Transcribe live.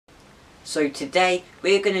So today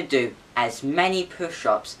we're going to do as many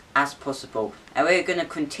push-ups as possible, and we're going to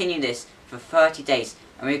continue this for 30 days,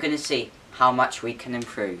 and we're going to see how much we can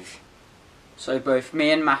improve. So both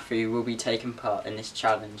me and Matthew will be taking part in this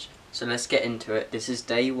challenge. So let's get into it. This is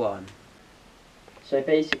day 1. So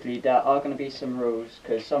basically there are going to be some rules,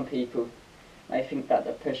 because some people may think that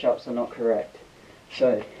the push-ups are not correct.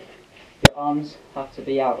 So your arms have to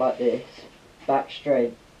be out like this, back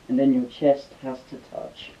straight, and then your chest has to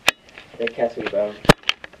touch the kettlebell.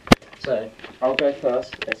 So I'll go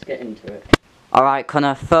first, let's get into it. Alright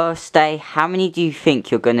Connor, first day, how many do you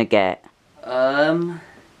think you're going to get?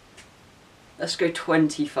 Let's go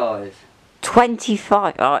 25.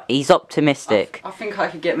 25? Oh, he's optimistic. I think I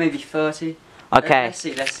could get maybe 30. Okay. Let's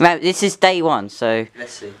see. Now, this is day 1, so...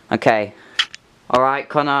 Let's see. Okay. Alright,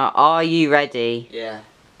 Connor, are you ready? Yeah.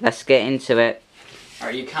 Let's get into it.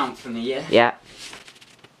 Alright, you count for me, yeah? Yeah.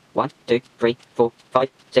 1, 2, 3, 4, 5,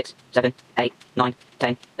 6, 7, 8, 9,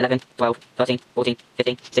 10, 11, 12, 13, 14,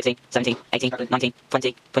 15, 16, 17, 18, 19,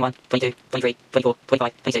 20, 21, 22, 23, 24,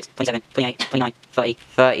 25, 26, 27, 28, 29, 30,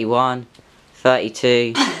 31,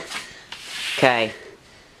 32. Okay.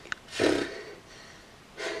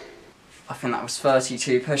 I think that was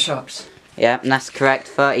 32 push-ups. Yeah, and that's correct,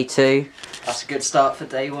 32. That's a good start for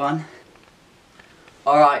day 1.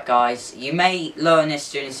 Alright guys, you may learn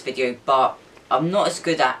this during this video, but I'm not as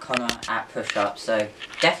good at Connor at push-ups, so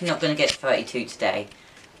definitely not going to get 32 today.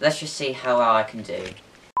 Let's just see how well I can do.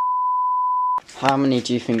 How many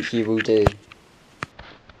do you think you will do?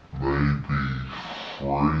 Maybe 3.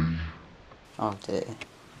 Oh dear.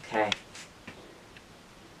 Okay.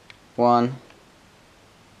 1,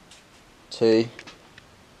 2,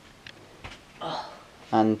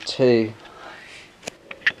 and 2.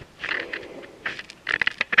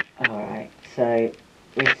 Alright, so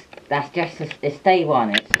it's day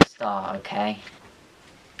 1, it's the start, okay?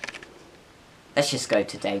 Let's just go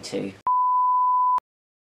to day 2.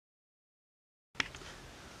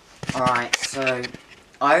 Alright, so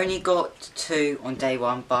I only got 2 on day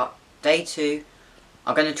 1, but day 2,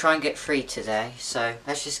 I'm going to try and get 3 today, so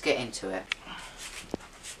let's just get into it.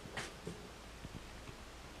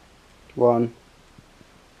 1,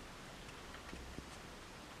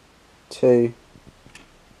 2,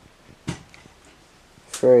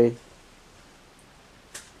 3,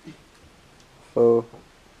 4,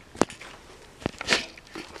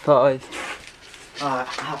 5. Alright,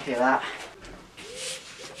 happy with that.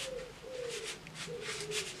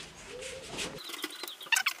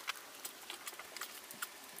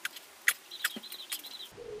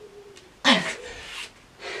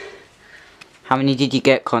 How many did you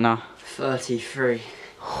get, Connor? 33.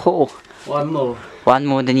 Oh, 1 more. 1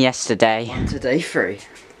 more than yesterday. On to day 3.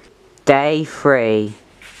 Day 3.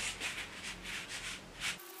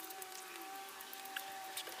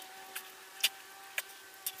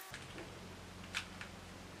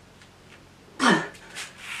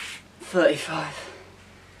 $35.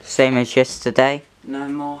 Same as yesterday? No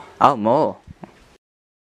more. Oh, more.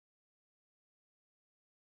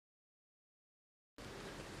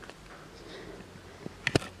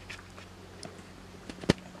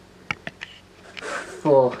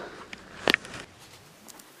 $4.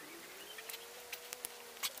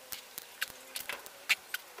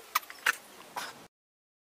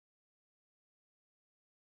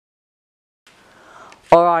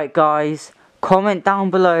 Alright guys, comment down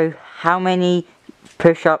below how many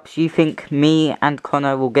push-ups you think me and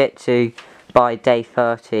Connor will get to by day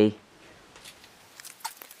 30.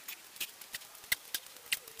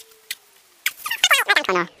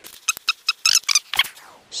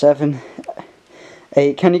 Seven,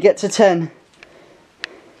 8. Can you get to 10?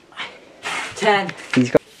 10. He's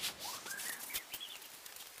got.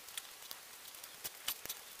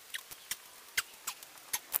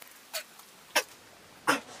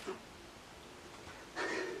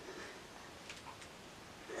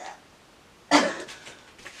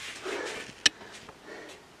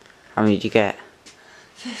 How many did you get?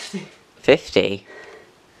 50. 50?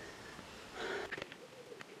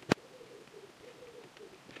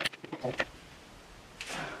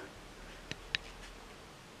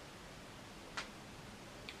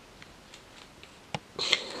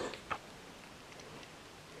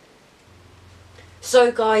 So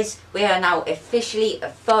guys, we are now officially a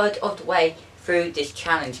third of the way through this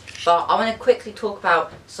challenge, but I want to quickly talk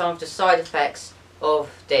about some of the side effects of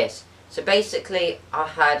this. So basically I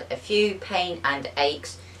had a few pain and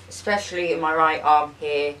aches, especially in my right arm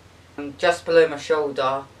here, and just below my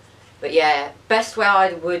shoulder. But yeah, best way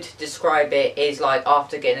I would describe it is like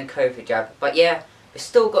after getting a COVID jab. But yeah, we've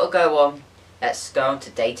still got to go on. Let's go on to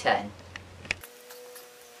day 10.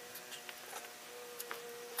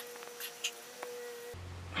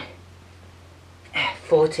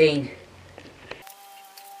 14.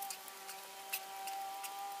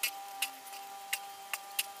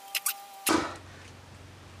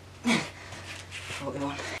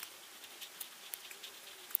 41.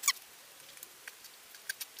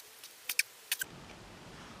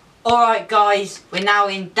 Alright guys, we're now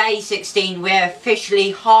in day 16. We're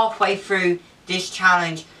officially halfway through this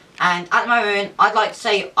challenge, and at the moment I'd like to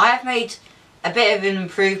say I have made a bit of an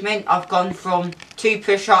improvement. I've gone from 2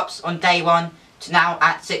 push-ups on day 1 to now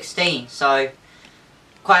at 16, so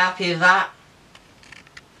quite happy with that.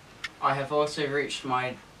 I have also reached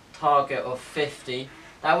my target of 50.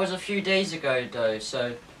 That was a few days ago though,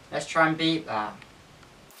 so let's try and beat that.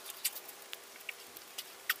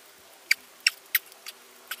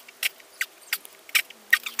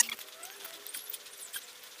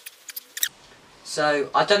 So,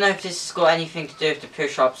 I don't know if this has got anything to do with the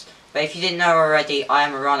push-ups, but if you didn't know already, I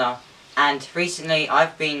am a runner, and recently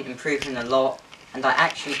I've been improving a lot, and I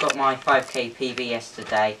actually got my 5k PB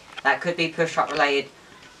yesterday. That could be push-up related,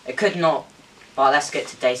 it could not, but let's get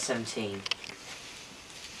to day 17.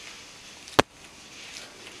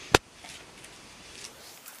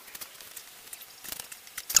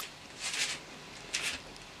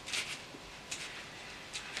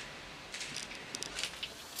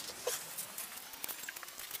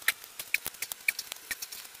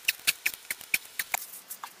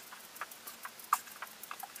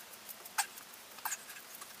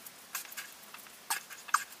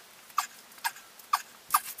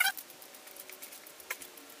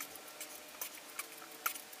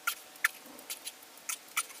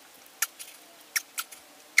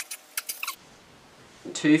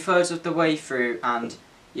 Two-thirds of the way through, and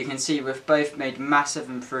you can see we've both made massive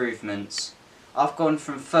improvements. I've gone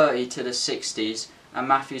from 30 to the 60s, and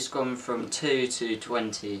Matthew's gone from 2 to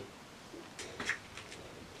 20.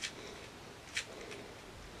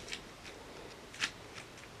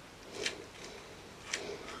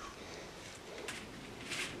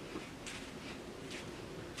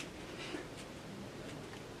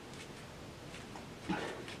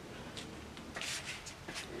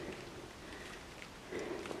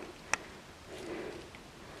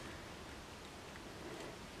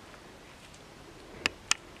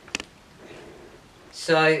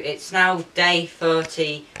 So it's now day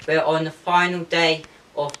 30, we're on the final day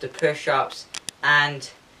of the push-ups, and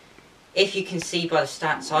if you can see by the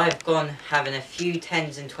stats, I've gone having a few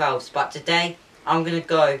 10s and 12s, but today I'm going to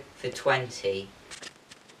go for 20.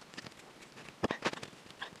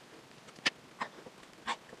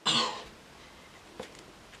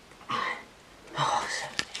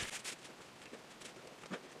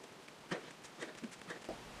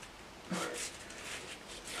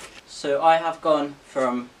 So I have gone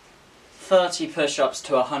from 30 push-ups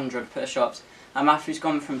to 100 push-ups, and Matthew's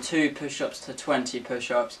gone from 2 push-ups to 20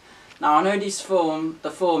 push-ups. Now I know the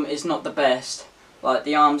form is not the best, like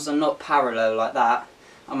the arms are not parallel like that,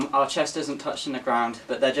 our chest isn't touching the ground,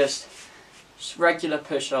 but they're just regular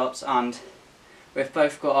push-ups, and we've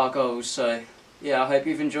both got our goals, so yeah, I hope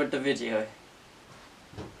you've enjoyed the video.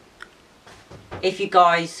 If you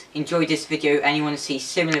guys enjoyed this video and you want to see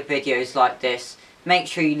similar videos like this, make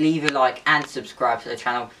sure you leave a like and subscribe to the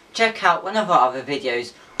channel. Check out one of our other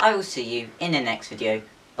videos. I will see you in the next video.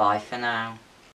 Bye for now.